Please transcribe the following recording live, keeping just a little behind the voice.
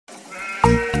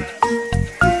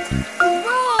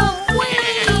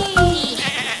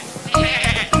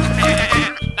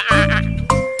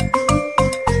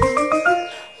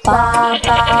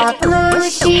Baba blue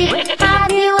sheep,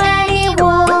 have you any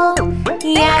wool?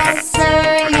 Yes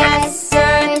sir,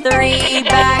 3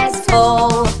 bags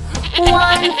full.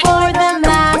 1 for the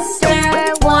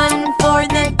master, 1 for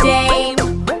the dame,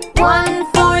 1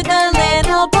 for the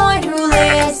little boy who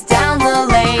lives down the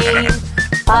lane.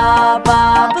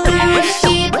 Baba blue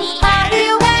sheep, have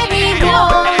you any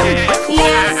wool?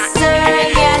 Yes sir,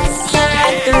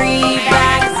 3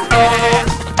 bags full.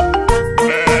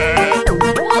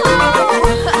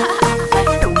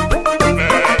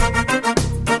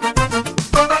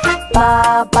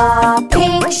 Baba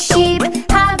pink sheep,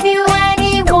 have you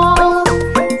any wool?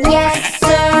 Yes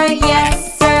sir,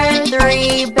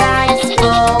 3 bags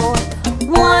full.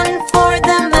 1 for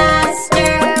the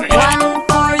master, 1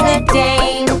 for the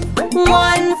dame,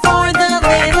 1 for